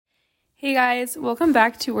Hey guys, welcome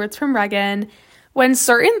back to Words from Regan. When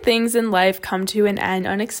certain things in life come to an end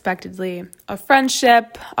unexpectedly, a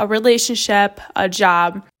friendship, a relationship, a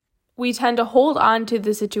job, we tend to hold on to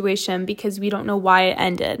the situation because we don't know why it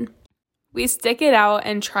ended. We stick it out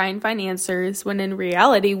and try and find answers when in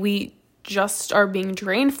reality we just are being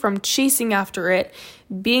drained from chasing after it,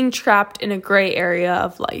 being trapped in a gray area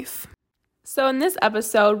of life. So in this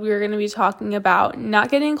episode, we're going to be talking about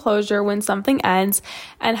not getting closure when something ends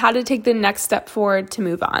and how to take the next step forward to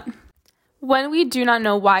move on. When we do not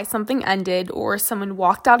know why something ended or someone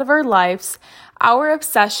walked out of our lives, our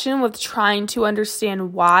obsession with trying to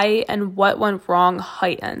understand why and what went wrong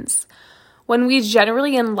heightens. When we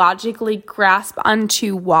generally and logically grasp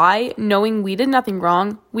onto why, knowing we did nothing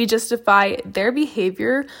wrong, we justify their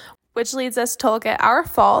behavior, which leads us to look at our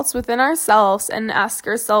faults within ourselves and ask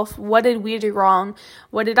ourselves, what did we do wrong?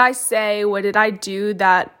 What did I say? What did I do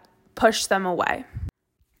that pushed them away?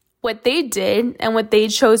 What they did and what they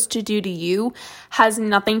chose to do to you has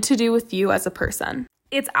nothing to do with you as a person.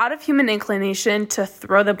 It's out of human inclination to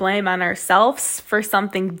throw the blame on ourselves for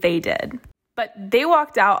something they did. But they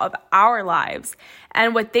walked out of our lives,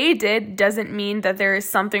 and what they did doesn't mean that there is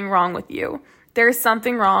something wrong with you. There is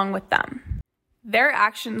something wrong with them. Their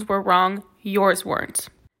actions were wrong, yours weren't.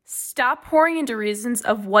 Stop pouring into reasons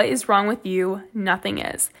of what is wrong with you, nothing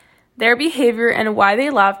is. Their behavior and why they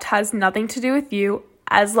left has nothing to do with you.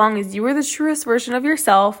 As long as you are the truest version of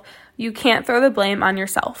yourself, you can't throw the blame on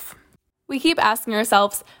yourself. We keep asking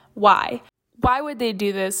ourselves, why? Why would they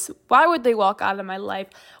do this? Why would they walk out of my life?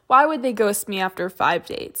 Why would they ghost me after 5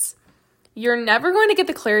 dates? You're never going to get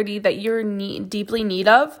the clarity that you're deeply in need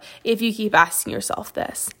of if you keep asking yourself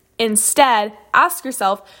this. Instead, ask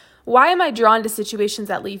yourself, why am I drawn to situations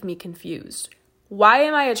that leave me confused? Why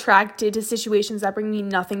am I attracted to situations that bring me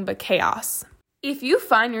nothing but chaos? If you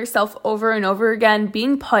find yourself over and over again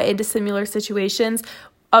being put into similar situations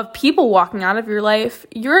of people walking out of your life,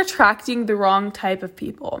 you're attracting the wrong type of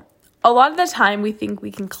people. A lot of the time, we think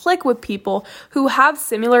we can click with people who have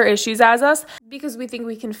similar issues as us because we think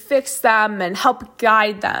we can fix them and help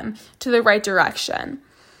guide them to the right direction.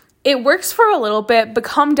 It works for a little bit, but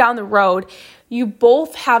come down the road, you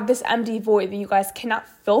both have this empty void that you guys cannot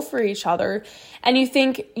fill for each other, and you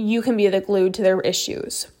think you can be the glue to their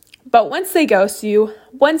issues. But once they ghost you,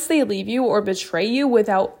 once they leave you or betray you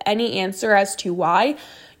without any answer as to why,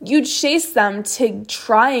 you chase them to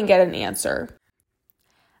try and get an answer.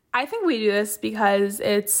 I think we do this because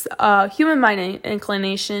it's a human mind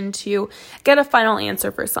inclination to get a final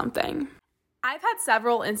answer for something. I've had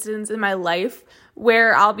several incidents in my life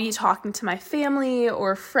where I'll be talking to my family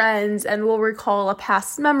or friends and we'll recall a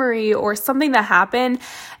past memory or something that happened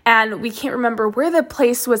and we can't remember where the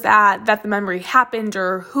place was at that the memory happened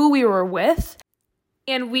or who we were with.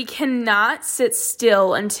 And we cannot sit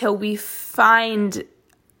still until we find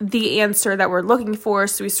the answer that we're looking for.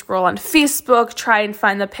 So we scroll on Facebook, try and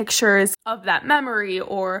find the pictures of that memory,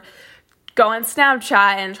 or go on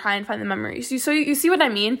Snapchat and try and find the memories. So you see what I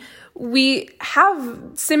mean? We have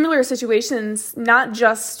similar situations, not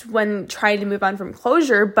just when trying to move on from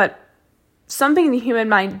closure, but something the human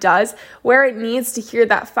mind does where it needs to hear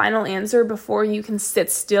that final answer before you can sit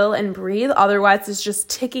still and breathe. Otherwise, it's just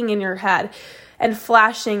ticking in your head and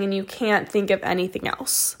flashing and you can't think of anything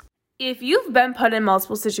else. If you've been put in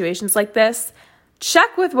multiple situations like this,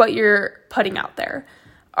 check with what you're putting out there.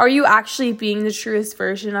 Are you actually being the truest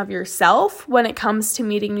version of yourself when it comes to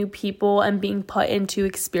meeting new people and being put into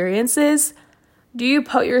experiences? Do you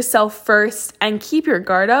put yourself first and keep your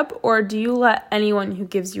guard up, or do you let anyone who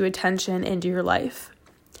gives you attention into your life?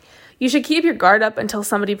 You should keep your guard up until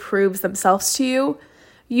somebody proves themselves to you.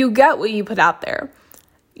 You get what you put out there.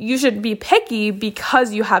 You should be picky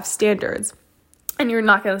because you have standards, and you're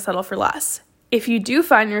not going to settle for less. If you do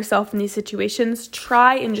find yourself in these situations,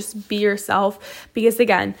 try and just be yourself because,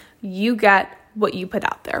 again, you get what you put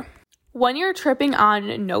out there. When you're tripping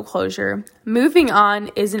on no closure, moving on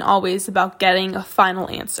isn't always about getting a final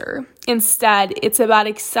answer. Instead, it's about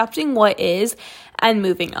accepting what is and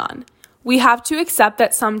moving on. We have to accept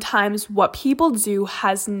that sometimes what people do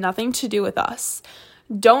has nothing to do with us.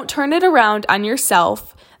 Don't turn it around on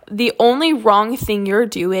yourself. The only wrong thing you're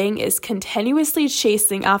doing is continuously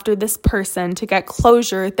chasing after this person to get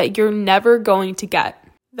closure that you're never going to get.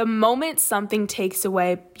 The moment something takes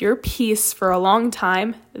away your peace for a long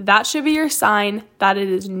time, that should be your sign that it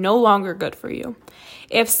is no longer good for you.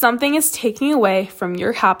 If something is taking away from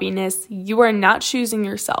your happiness, you are not choosing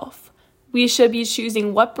yourself. We should be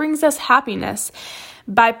choosing what brings us happiness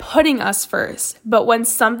by putting us first. But when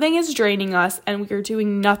something is draining us and we are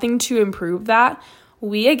doing nothing to improve that,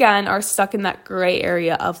 we again are stuck in that gray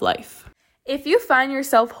area of life. If you find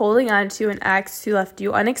yourself holding on to an ex who left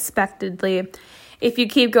you unexpectedly, if you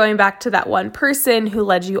keep going back to that one person who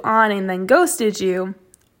led you on and then ghosted you,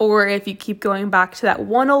 or if you keep going back to that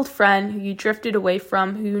one old friend who you drifted away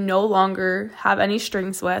from, who you no longer have any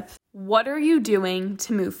strings with, what are you doing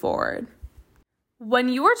to move forward? When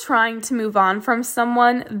you are trying to move on from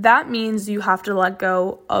someone, that means you have to let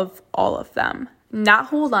go of all of them, not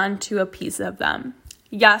hold on to a piece of them.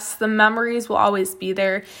 Yes, the memories will always be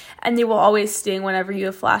there and they will always sting whenever you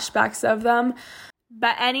have flashbacks of them,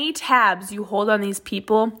 but any tabs you hold on these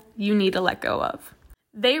people, you need to let go of.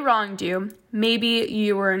 They wronged you. Maybe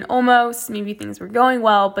you were an almost, maybe things were going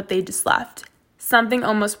well, but they just left. Something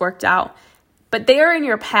almost worked out, but they are in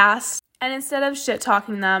your past. And instead of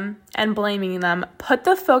shit-talking them and blaming them, put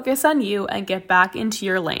the focus on you and get back into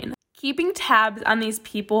your lane. Keeping tabs on these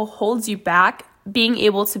people holds you back. Being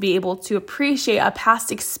able to appreciate a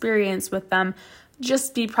past experience with them,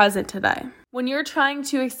 just be present today. When you're trying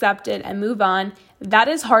to accept it and move on, that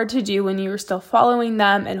is hard to do when you're still following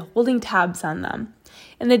them and holding tabs on them.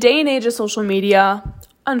 In the day and age of social media,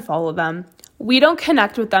 unfollow them. We don't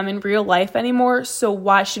connect with them in real life anymore, so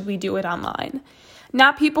why should we do it online?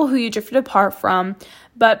 Not people who you drifted apart from,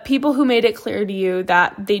 but people who made it clear to you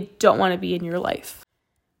that they don't want to be in your life.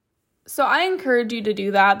 So I encourage you to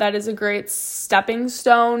do that. That is a great stepping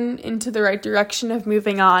stone into the right direction of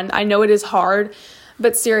moving on. I know it is hard,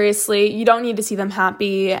 but seriously, you don't need to see them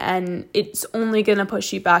happy, and it's only going to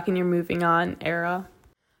push you back in your moving on era.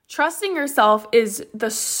 Trusting yourself is the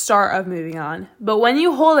start of moving on, but when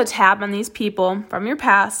you hold a tab on these people from your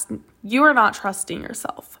past, you are not trusting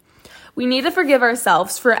yourself. We need to forgive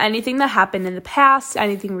ourselves for anything that happened in the past,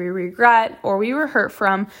 anything we regret or we were hurt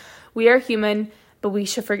from. We are human, but we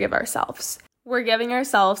should forgive ourselves. We're giving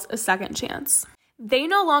ourselves a second chance. They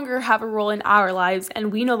no longer have a role in our lives,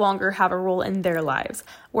 and we no longer have a role in their lives.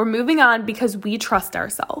 We're moving on because we trust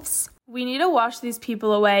ourselves. We need to wash these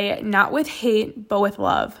people away, not with hate, but with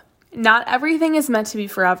love. Not everything is meant to be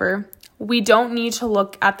forever. We don't need to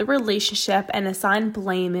look at the relationship and assign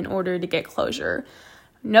blame in order to get closure.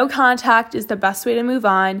 No contact is the best way to move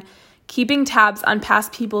on. Keeping tabs on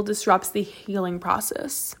past people disrupts the healing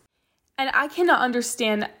process. And I cannot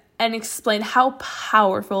understand and explain how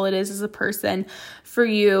powerful it is as a person for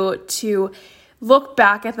you to look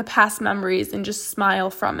back at the past memories and just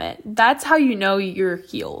smile from it. That's how you know you're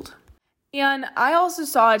healed. And I also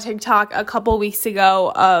saw a TikTok a couple weeks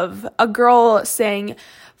ago of a girl saying,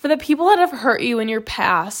 for the people that have hurt you in your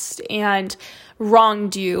past and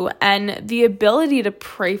wronged you, and the ability to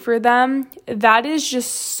pray for them, that is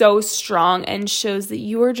just so strong and shows that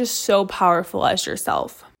you are just so powerful as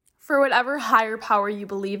yourself. For whatever higher power you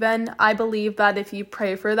believe in, I believe that if you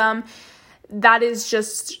pray for them, that is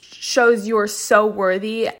just shows you are so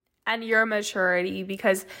worthy and your maturity,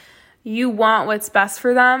 because you want what's best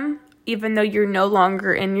for them, even though you're no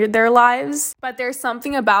longer in their lives. But there's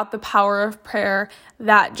something about the power of prayer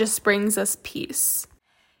that just brings us peace.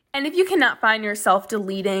 And if you cannot find yourself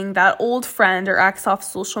deleting that old friend or ex off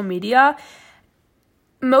social media,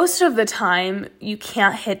 most of the time you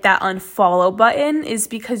can't hit that unfollow button is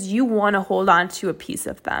because you want to hold on to a piece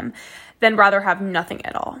of them than rather have nothing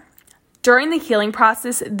at all. During the healing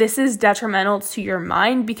process, this is detrimental to your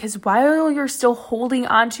mind, because while you're still holding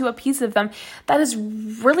on to a piece of them, that is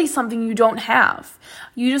really something you don't have.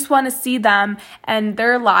 You just want to see them and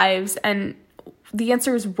their lives, and the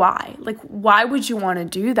answer is why? Like, why would you want to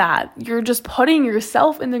do that? You're just putting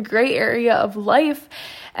yourself in the gray area of life,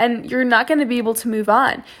 and you're not going to be able to move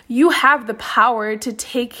on. You have the power to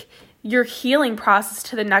take your healing process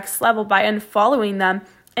to the next level by unfollowing them.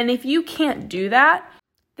 And if you can't do that,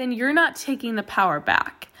 then you're not taking the power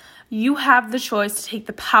back. You have the choice to take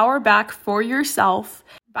the power back for yourself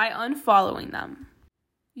by unfollowing them.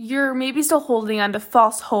 You're maybe still holding on to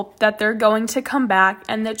false hope that they're going to come back,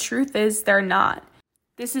 and the truth is they're not.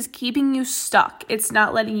 This is keeping you stuck. It's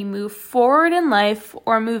not letting you move forward in life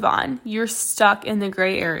or move on. You're stuck in the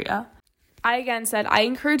gray area. I again said I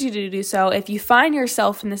encourage you to do so. If you find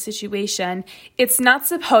yourself in this situation, it's not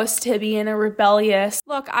supposed to be in a rebellious,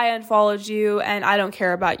 look, I unfollowed you and I don't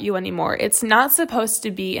care about you anymore. It's not supposed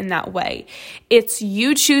to be in that way. It's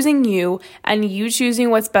you choosing you and you choosing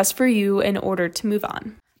what's best for you in order to move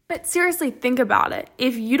on. But seriously, think about it.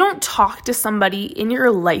 If you don't talk to somebody in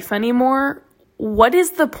your life anymore, what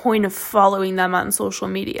is the point of following them on social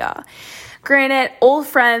media? Granted, old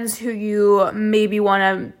friends who you maybe want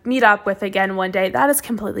to meet up with again one day, that is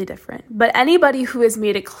completely different. But anybody who has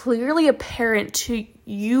made it clearly apparent to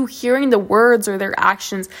you, hearing the words or their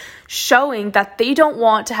actions showing that they don't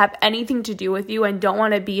want to have anything to do with you and don't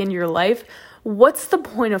want to be in your life, what's the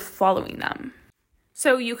point of following them?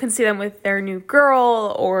 So you can see them with their new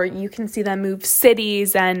girl, or you can see them move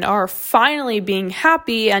cities and are finally being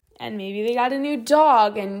happy, and maybe they got a new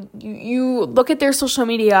dog, and you look at their social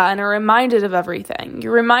media and are reminded of everything.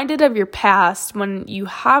 You're reminded of your past when you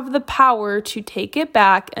have the power to take it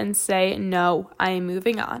back and say, no, I am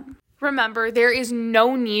moving on. Remember, there is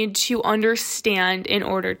no need to understand in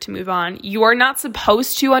order to move on. You are not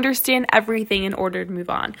supposed to understand everything in order to move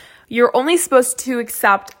on. You're only supposed to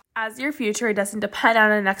accept as your future. It doesn't depend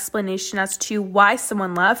on an explanation as to why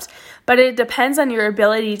someone left, but it depends on your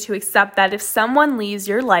ability to accept that if someone leaves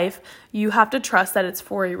your life, you have to trust that it's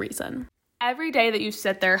for a reason. Every day that you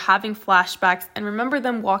sit there having flashbacks and remember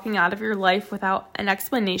them walking out of your life without an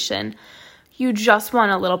explanation, you just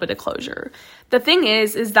want a little bit of closure. The thing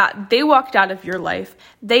is that they walked out of your life.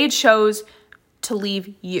 They chose to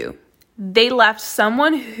leave you. They left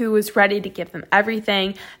someone who was ready to give them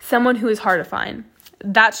everything, someone who is hard to find.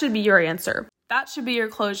 That should be your answer. That should be your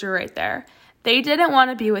closure right there. They didn't want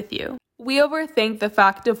to be with you. We overthink the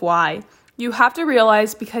fact of why. You have to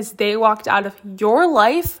realize because they walked out of your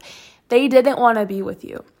life, they didn't want to be with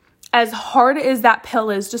you. As hard as that pill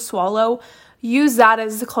is to swallow, use that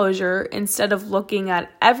as the closure instead of looking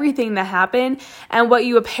at everything that happened and what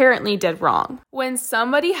you apparently did wrong. When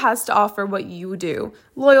somebody has to offer what you do,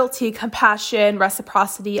 loyalty, compassion,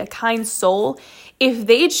 reciprocity, a kind soul, if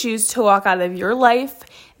they choose to walk out of your life,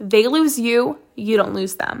 they lose you, you don't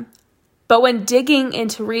lose them. But when digging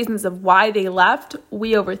into reasons of why they left,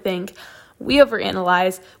 we overthink, we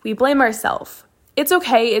overanalyze, we blame ourselves. It's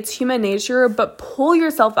okay, it's human nature, but pull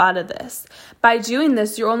yourself out of this. By doing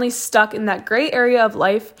this, you're only stuck in that gray area of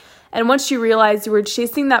life, and once you realize you were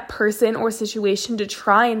chasing that person or situation to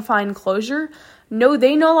try and find closure, no,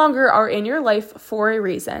 they no longer are in your life for a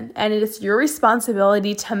reason, and it is your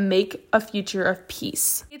responsibility to make a future of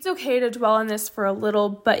peace. It's okay to dwell on this for a little,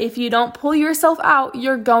 but if you don't pull yourself out,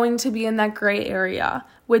 you're going to be in that gray area,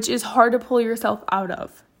 which is hard to pull yourself out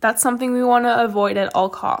of. That's something we want to avoid at all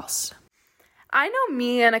costs. I know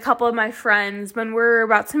me and a couple of my friends, when we're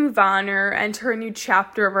about to move on or enter a new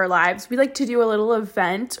chapter of our lives, we like to do a little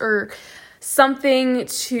event or something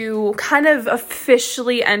to kind of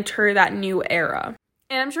officially enter that new era.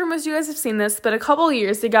 And I'm sure most of you guys have seen this, but a couple of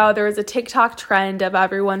years ago, there was a TikTok trend of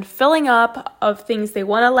everyone filling up of things they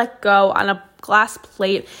want to let go on a glass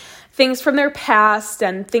plate, things from their past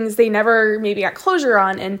and things they never maybe got closure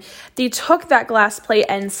on. And they took that glass plate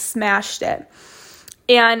and smashed it.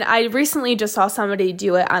 And I recently just saw somebody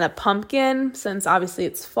do it on a pumpkin, since obviously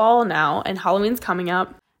it's fall now and Halloween's coming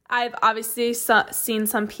up. I've obviously seen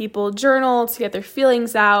some people journal to get their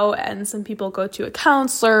feelings out, and some people go to a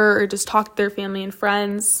counselor or just talk to their family and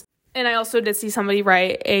friends. And I also did see somebody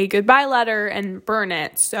write a goodbye letter and burn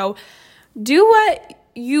it. So do what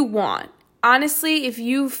you want. Honestly, if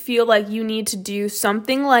you feel like you need to do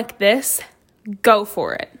something like this, go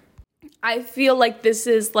for it. I feel like this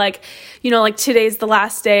is like today's the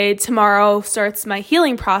last day, tomorrow starts my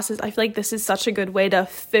healing process. I feel like this is such a good way to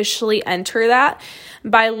officially enter that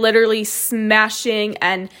by literally smashing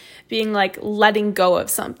and being like letting go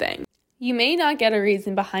of something. You may not get a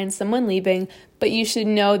reason behind someone leaving, but you should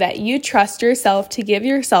know that you trust yourself to give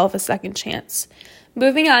yourself a second chance.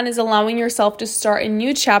 Moving on is allowing yourself to start a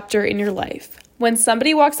new chapter in your life. When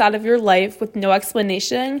somebody walks out of your life with no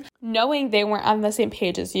explanation, knowing they weren't on the same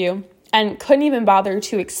page as you, and couldn't even bother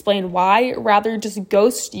to explain why, rather just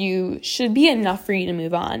ghost you, should be enough for you to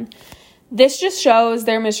move on. This just shows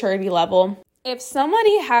their maturity level. If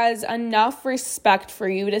somebody has enough respect for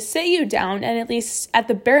you to sit you down and at least at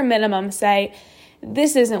the bare minimum say,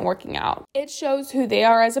 this isn't working out, it shows who they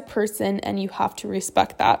are as a person, and you have to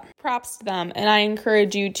respect that. Props to them, and I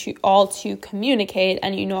encourage you to all to communicate,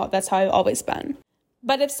 and that's how I've always been.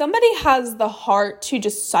 But if somebody has the heart to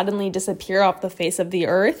just suddenly disappear off the face of the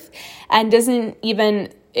earth and doesn't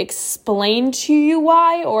even explain to you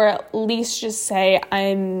why, or at least just say,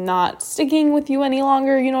 I'm not sticking with you any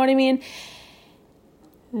longer, you know what I mean?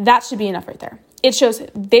 That should be enough right there. It shows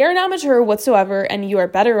they're not mature whatsoever, and you are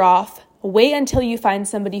better off. Wait until you find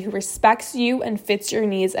somebody who respects you and fits your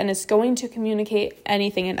needs and is going to communicate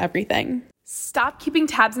anything and everything. Stop keeping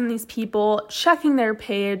tabs on these people, checking their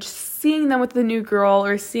page, seeing them with the new girl,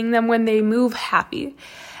 or seeing them when they move happy.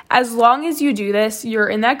 As long as you do this, you're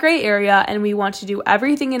in that gray area, and we want to do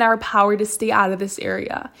everything in our power to stay out of this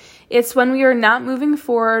area. It's when we are not moving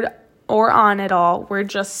forward or on at all, we're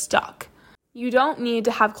just stuck. You don't need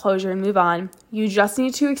to have closure and move on. You just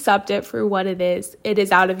need to accept it for what it is. It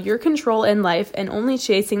is out of your control in life, and only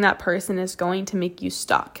chasing that person is going to make you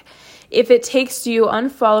stuck. If it takes you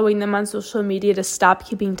unfollowing them on social media to stop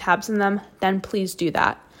keeping tabs on them, then please do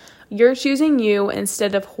that. You're choosing you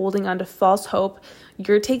instead of holding on to false hope.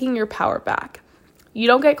 you're taking your power back. You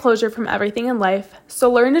don't get closure from everything in life,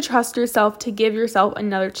 so learn to trust yourself to give yourself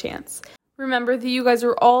another chance. Remember that you guys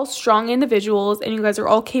are all strong individuals and you guys are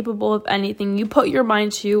all capable of anything you put your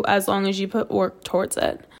mind to as long as you put work towards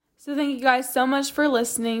it. So thank you guys so much for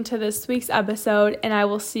listening to this week's episode, and I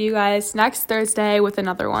will see you guys next Thursday with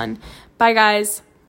another one. Bye, guys.